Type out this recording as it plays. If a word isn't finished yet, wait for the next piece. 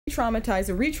traumatized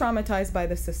or re-traumatized by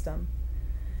the system,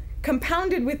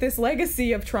 compounded with this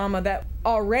legacy of trauma that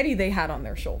already they had on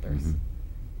their shoulders. Mm-hmm.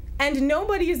 And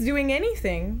nobody is doing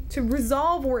anything to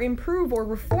resolve or improve or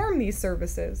reform these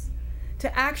services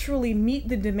to actually meet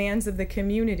the demands of the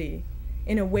community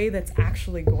in a way that's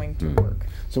actually going to work.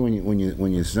 So when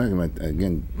you're talking about,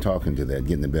 again, talking to that,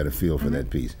 getting a better feel for that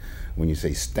piece, when you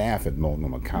say staff at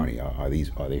Multnomah County, are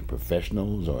they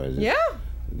professionals, or is it? Yeah.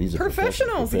 These are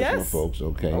Professionals, professional yes. folks,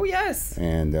 okay. Oh, yes.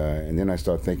 And then I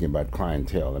start thinking about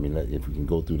clientele. I mean, if we can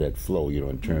go through that flow,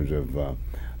 in terms of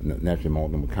naturally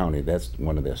Multnomah County, that's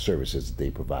one of their services that they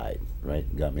provide, right?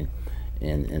 Got me?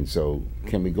 And so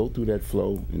can we go through that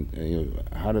flow? And,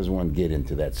 how does one get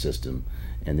into that system?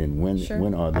 And then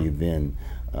when are they then,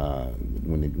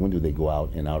 when do they go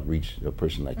out and outreach a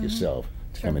person like yourself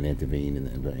to come and intervene,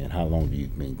 and how long do you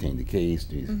maintain the case?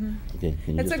 Okay,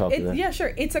 can you just talk to that? Yeah,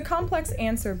 sure. It's a complex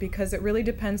answer because it really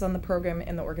depends on the program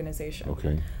and the organization.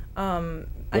 Okay.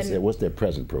 What's their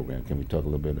present program? Can we talk a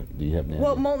little bit? Do you have an idea?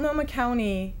 Well, Multnomah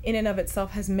County in and of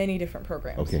itself has many different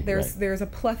programs. Okay, there's a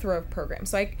plethora of programs.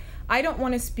 So I don't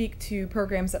want to speak to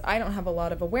programs that I don't have a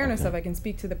lot of awareness of. I can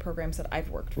speak to the programs that I've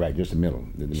worked for. Right, just the middle.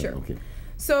 Sure. Okay.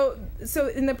 So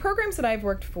in the programs that I've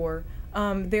worked for,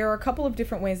 there are a couple of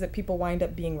different ways that people wind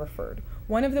up being referred.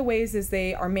 One of the ways is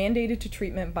they are mandated to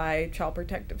treatment by Child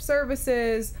Protective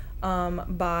Services,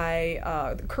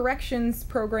 by corrections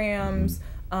programs,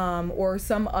 or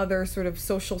some other sort of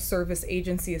social service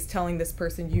agency is telling this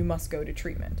person, you must go to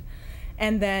treatment.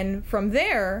 And then from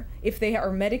there, if they are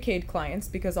Medicaid clients,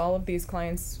 because all of these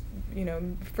clients,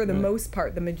 for the most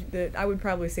part, I would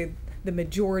probably say the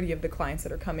majority of the clients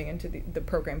that are coming into the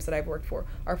programs that I've worked for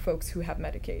are folks who have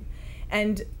Medicaid.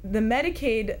 And the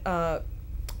Medicaid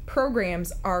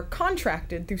programs are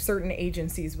contracted through certain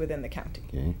agencies within the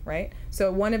county, right?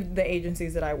 So one of the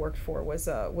agencies that I worked for was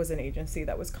an agency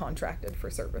that was contracted for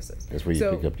services. That's where you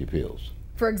pick up your pills.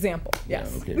 For example,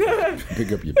 yes. Yeah, okay.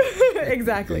 Pick up your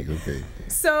exactly. Okay.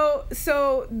 So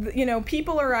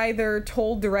people are either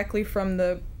told directly from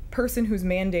the person who's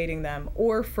mandating them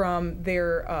or from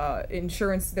their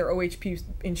their OHP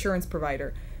insurance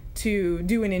provider to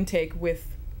do an intake with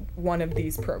one of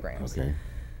these programs. Okay.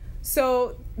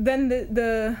 So then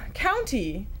the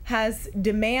county has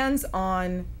demands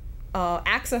on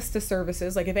access to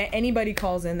services. Like if anybody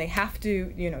calls in, they have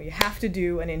to, you have to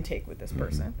do an intake with this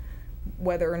person.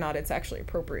 Whether or not it's actually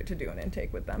appropriate to do an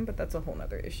intake with them, but that's a whole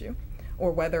nother issue.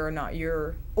 Or whether or not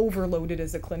you're overloaded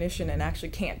as a clinician and actually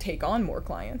can't take on more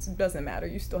clients. It doesn't matter,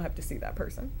 you still have to see that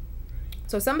person.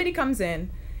 So somebody comes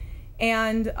in,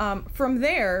 and from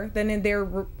there, then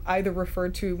they're either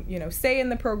referred to, stay in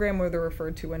the program, or they're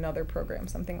referred to another program,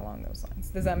 something along those lines.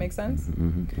 Does that make sense? I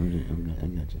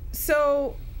got you.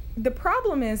 So the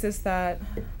problem is that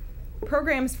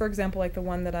programs, for example, like the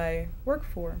one that I worked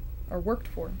for,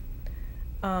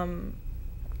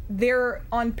 they're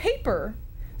on paper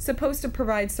supposed to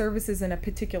provide services in a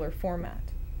particular format.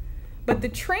 But the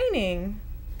training,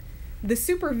 the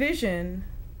supervision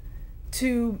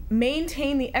to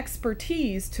maintain the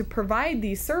expertise to provide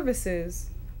these services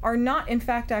are not in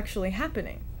fact actually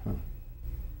happening.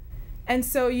 And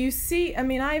so you see, I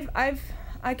mean,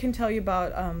 I can tell you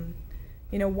about,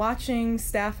 watching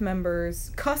staff members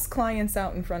cuss clients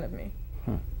out in front of me,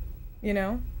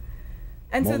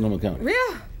 And Multnomah County.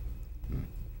 Yeah.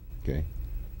 Okay.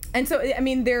 And so, I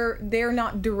mean, they're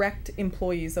not direct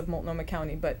employees of Multnomah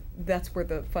County, but that's where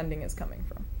the funding is coming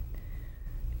from.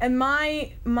 And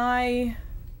my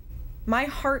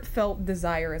heartfelt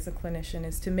desire as a clinician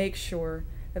is to make sure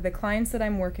that the clients that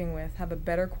I'm working with have a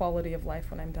better quality of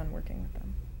life when I'm done working with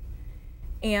them.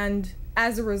 And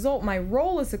as a result, my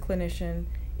role as a clinician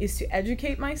is to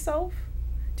educate myself,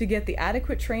 to get the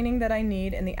adequate training that I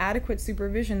need and the adequate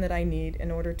supervision that I need in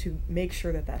order to make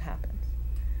sure that that happens.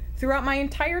 Throughout my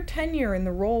entire tenure in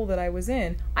the role that I was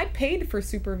in, I paid for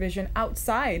supervision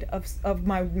outside of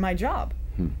my job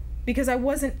because I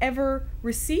wasn't ever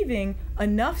receiving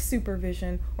enough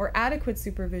supervision or adequate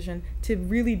supervision to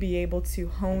really be able to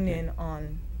hone in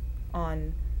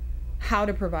on how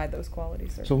to provide those quality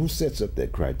services. So who sets up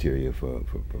that criteria for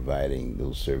providing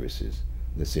those services?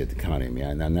 Let's say at the county. I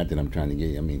mean, not that I'm trying to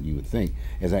get. I mean, you would think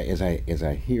as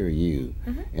I hear you,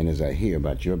 and as I hear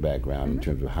about your background in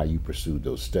terms of how you pursued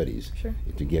those studies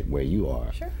to get where you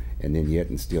are, and then yet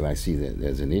and still I see that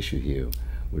there's an issue here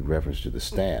with reference to the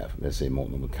staff. Let's say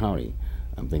Multnomah County.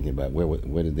 I'm thinking about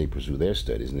where did they pursue their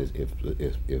studies, and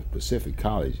if Pacific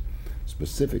College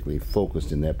specifically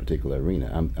focused in that particular arena,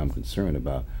 I'm concerned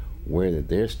about where did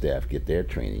their staff get their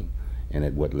training, and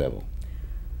at what level.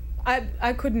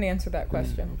 I couldn't answer that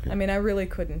question. Okay. I mean, I really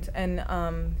couldn't. And,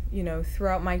 you know,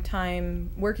 throughout my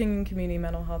time working in community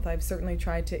mental health, I've certainly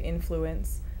tried to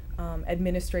influence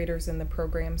administrators in the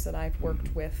programs that I've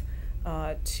worked with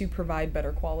to provide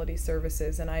better quality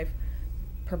services. And I've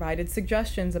provided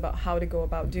suggestions about how to go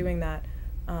about doing that.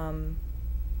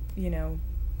 You know,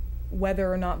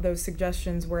 whether or not those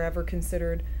suggestions were ever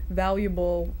considered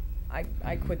valuable,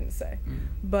 I couldn't say.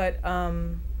 But,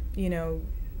 you know,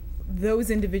 those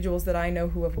individuals that I know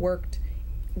who have worked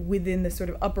within the sort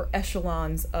of upper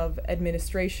echelons of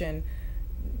administration,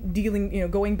 dealing, you know,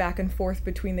 going back and forth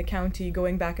between the county,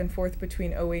 going back and forth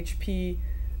between OHP,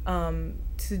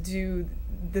 to do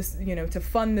this, you know, to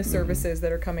fund the services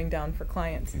that are coming down for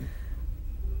clients.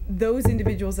 Those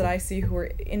individuals that I see who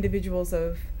are individuals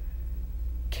of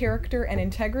character and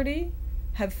integrity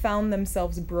have found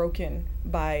themselves broken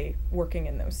by working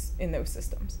in those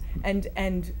systems,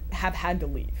 and have had to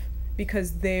leave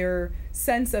because their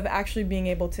sense of actually being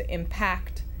able to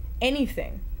impact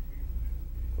anything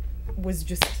was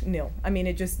just nil. I mean,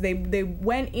 it just they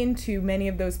went into many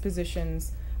of those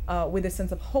positions with a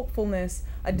sense of hopefulness,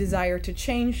 a desire to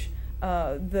change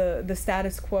the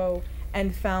status quo,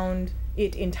 and found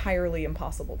it entirely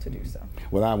impossible to do so.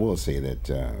 Well, I will say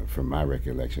that from my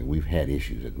recollection, we've had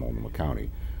issues at Multnomah County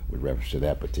with reference to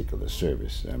that particular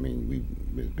service. I mean,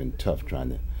 it's been tough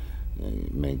trying to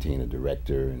maintain a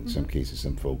director. In some cases,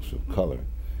 some folks of color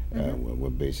were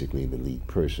basically the lead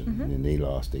person, and then they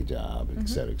lost their job, et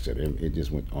cetera, et cetera. It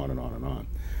just went on and on and on.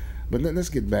 But let's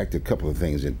get back to a couple of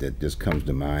things that just comes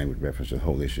to mind with reference to the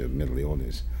whole issue of mental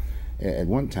illness. At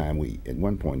one point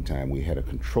in time, we had a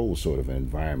controlled sort of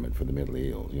environment for the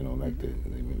mentally ill. You know, like the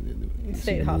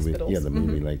state hospitals. Yeah, the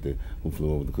movie like the Who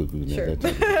Flew Over the Cuckoo's Nest. Sure. That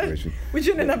type of situation. Which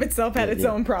in and of itself had its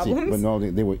own problems. See, but no,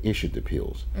 they were issued the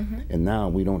pills, and now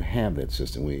we don't have that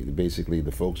system. Basically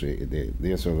the folks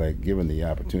they're sort of like given the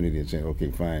opportunity to say, okay,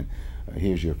 fine,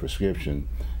 here's your prescription,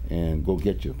 and go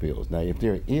get your pills. Now, if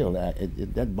they're ill,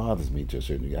 that bothers me to a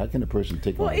certain degree. How can a person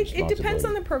take on responsibility? It depends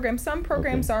on the program. Some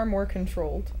programs are more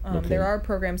controlled. There are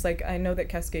programs, like I know that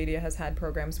Cascadia has had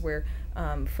programs where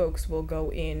folks will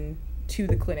go in to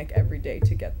the clinic every day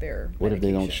to get their What if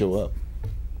they don't medications. show up?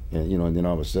 And, you know, and then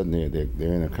all of a sudden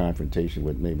they're in a confrontation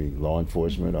with maybe law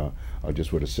enforcement or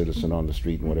just with a citizen on the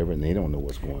street and whatever, and they don't know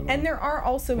what's going on. And there are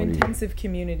also intensive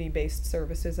community-based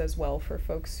services as well for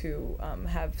folks who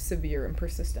have severe and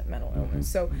persistent mental illness.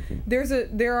 So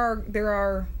there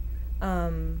are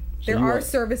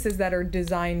services that are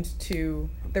designed to,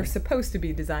 they're supposed to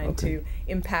be designed to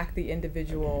impact the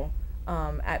individual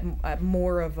at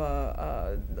more of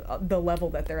the level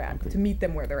that they're at, to meet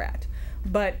them where they're at.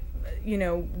 But you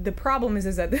know, the problem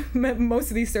is that most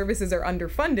of these services are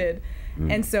underfunded,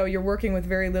 and so you're working with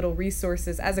very little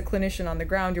resources. As a clinician on the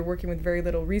ground, you're working with very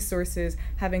little resources,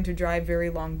 having to drive very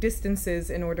long distances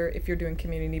in order, if you're doing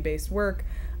community-based work,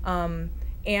 and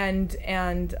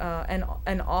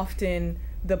often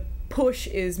the push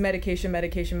is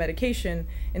medication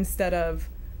instead of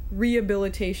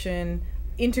rehabilitation,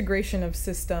 integration of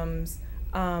systems,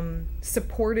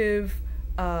 supportive,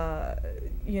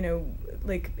 you know,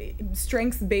 like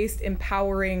strengths-based,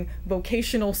 empowering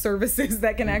vocational services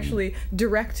that can actually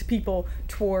direct people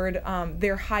toward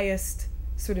their highest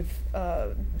sort of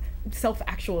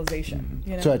self-actualization.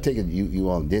 You know? So I take it you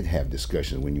all did have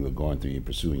discussions when you were going through and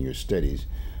pursuing your studies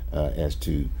as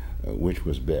to which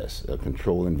was best, a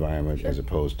controlled environment as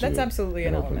opposed to. That's absolutely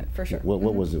an element, for sure. What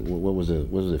was it? What was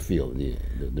the field? The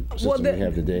system we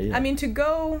have today. I mean, to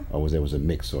go. Or was a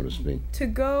mix, so to speak? To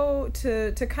go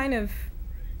to kind of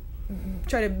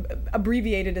try to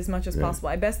abbreviate it as much as possible.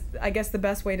 I guess the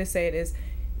best way to say it is,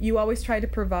 you always try to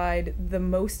provide the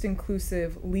most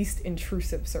inclusive, least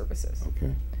intrusive services.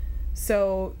 Okay.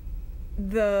 So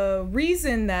the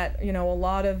reason that, you know, a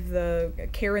lot of the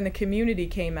care in the community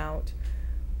came out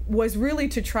was really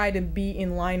to try to be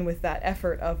in line with that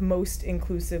effort of most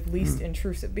inclusive, least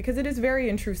intrusive, because it is very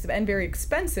intrusive and very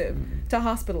expensive to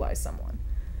hospitalize someone.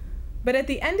 But at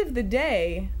the end of the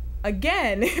day,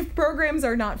 again, if programs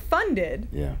are not funded,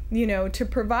 you know, to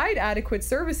provide adequate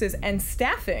services and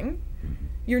staffing,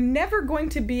 you're never going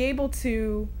to be able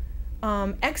to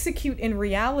execute in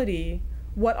reality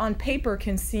what on paper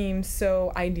can seem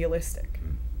so idealistic.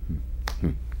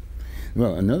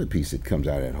 Well, another piece that comes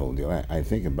out of that whole deal, I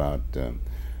think about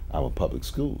our public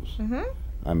schools.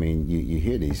 I mean, you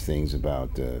hear these things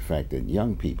about the fact that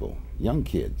young people, young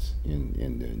kids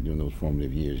in those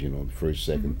formative years, you know, first,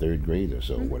 second, third grade or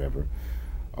so, whatever,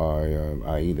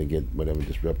 are either get whatever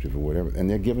disruptive or whatever, and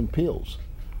they're given pills.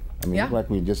 I mean, it's like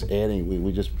we're just adding,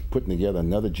 we're just putting together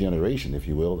another generation, if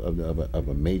you will, of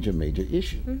a major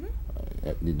issue.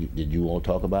 did you all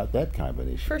talk about that kind of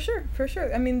an issue? For sure, for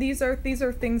sure. I mean, these are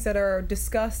things that are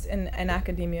discussed in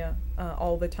academia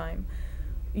all the time.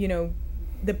 You know,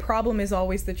 the problem is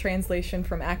always the translation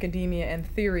from academia and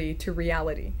theory to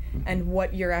reality, and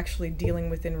what you're actually dealing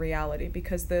with in reality.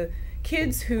 Because the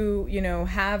kids who, you know,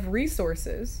 have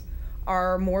resources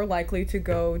are more likely to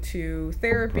go to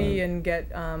therapy and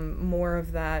get more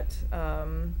of that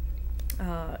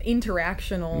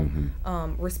interactional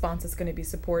response that's going to be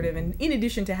supportive, and in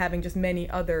addition to having just many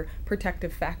other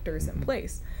protective factors in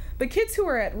place. But kids who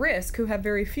are at risk, who have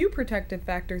very few protective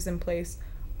factors in place,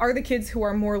 are the kids who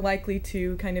are more likely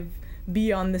to kind of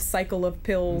be on this cycle of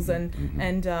pills and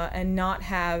not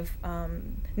have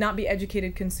not be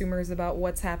educated consumers about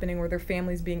what's happening, or their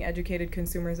families being educated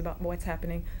consumers about what's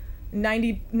happening.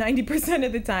 90%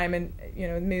 of the time, and you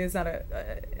know, maybe it's not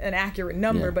an accurate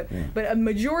number, but a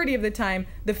majority of the time,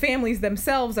 the families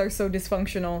themselves are so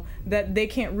dysfunctional that they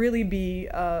can't really be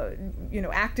you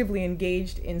know, actively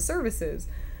engaged in services.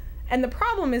 And the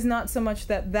problem is not so much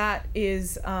that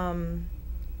is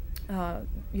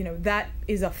you know, that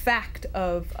is a fact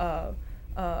of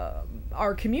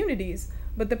our communities,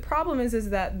 but the problem is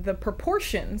that the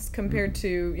proportions compared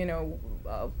to, you know,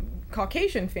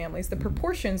 Caucasian families, the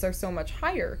proportions are so much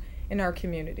higher in our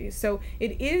communities. So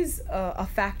it is a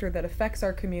factor that affects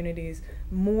our communities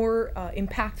more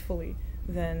impactfully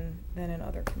than in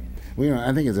other communities. Well, you know,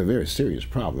 I think it's a very serious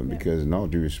problem because, in all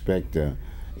due respect,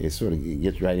 it sort of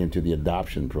gets right into the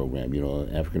adoption program. You know,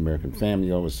 African American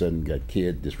family all of a sudden got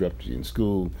kid disrupted in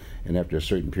school, and after a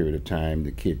certain period of time,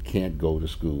 the kid can't go to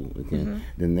school. Then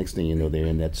the next thing you know, they're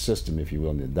in that system, if you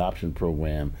will, in the adoption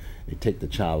program. They take the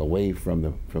child away from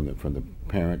the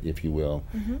parent, if you will,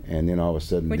 and then all of a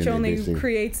sudden, which only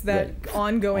creates that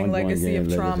ongoing legacy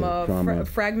of trauma,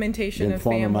 fragmentation of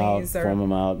families, form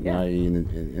them out,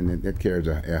 and that carries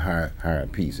a higher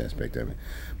peace aspect of it.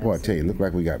 Boy, I tell you, it looked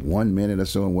like we got 1 minute or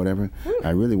so and whatever.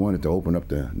 I really wanted to open up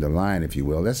the line, if you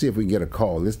will. Let's see if we can get a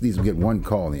call. Let's at least get one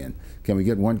call in. Can we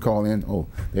get one call in? Oh,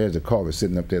 there's a caller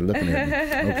sitting up there looking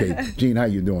at me. Okay, Gene, how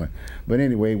you doing? But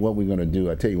anyway, what we're going to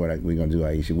do, I'll tell you what we're going to do,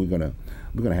 Aisha. We're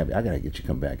gonna have. I gotta get you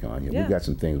come back on here. We've got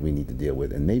some things we need to deal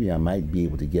with, and maybe I might be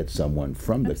able to get someone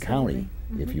from the county,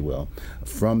 if you will,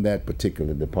 from that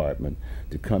particular department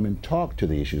to come and talk to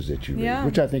the issues that you raise,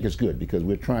 which I think is good because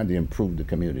we're trying to improve the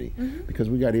community because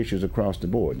we got issues across the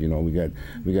board. You know, we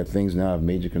got things now of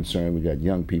major concern. We got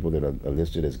young people that are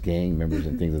listed as gang members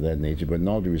and things of that nature. But in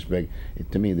all due respect,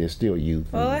 to me, they're still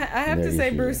youth. Well, I have to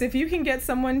say, Bruce, if you can get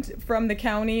someone from the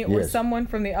county or someone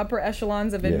from the upper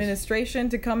echelons of administration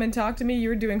to come and talk to me,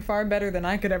 you're doing far better than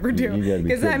I could ever do.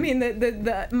 Because I mean,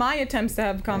 my attempts to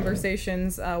have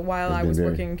conversations while I was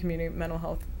working in community mental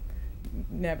health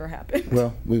never happened.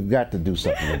 Well, we've got to do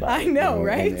something about it. I know,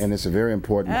 right? And it's a very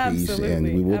important piece, and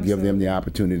we will give them the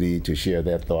opportunity to share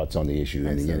their thoughts on the issue.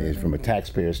 And again, it's from a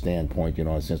taxpayer standpoint, you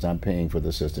know, since I'm paying for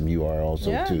the system, you are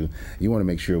also too. You want to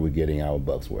make sure we're getting our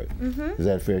bucks worth. Is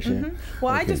that fair, Sharon?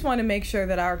 Well, I just want to make sure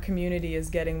that our community is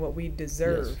getting what we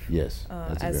deserve. Yes.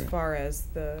 As far as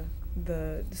the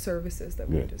services that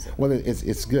we deserve. Well,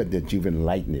 it's good that you've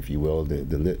enlightened, if you will, the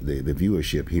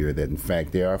viewership here, that in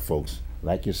fact there are folks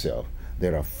like yourself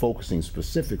that are focusing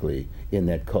specifically in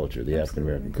that culture, the African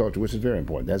American culture, which is very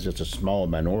important. That's just a small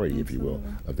minority, if you will,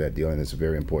 of that deal, and it's a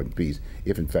very important piece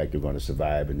if in fact you're going to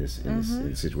survive in this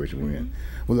situation we're in.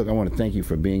 Well, look, I want to thank you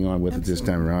for being on with us this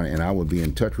time around, and I will be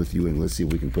in touch with you, and let's see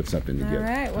if we can put something together. All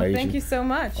right. Well, Aisha, thank you so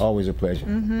much. Always a pleasure.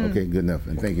 Okay, good enough,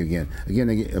 and thank you again.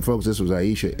 Again, folks, this was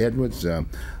Aisha Edwards.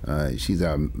 She's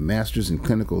our master's in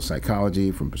clinical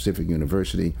psychology from Pacific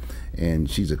University, and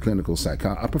she's a clinical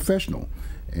a professional.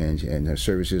 And her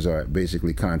services are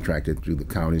basically contracted through the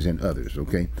counties and others,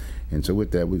 okay? And so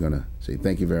with that, we're going to say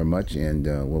thank you very much, and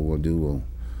what we'll do,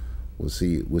 we'll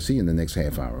see you in the next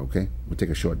half hour, okay? We'll take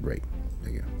a short break.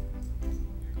 There you go.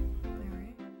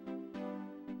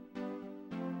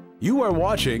 You are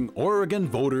watching Oregon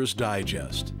Voters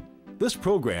Digest. This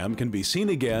program can be seen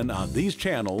again on these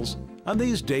channels on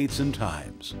these dates and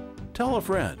times. Tell a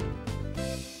friend.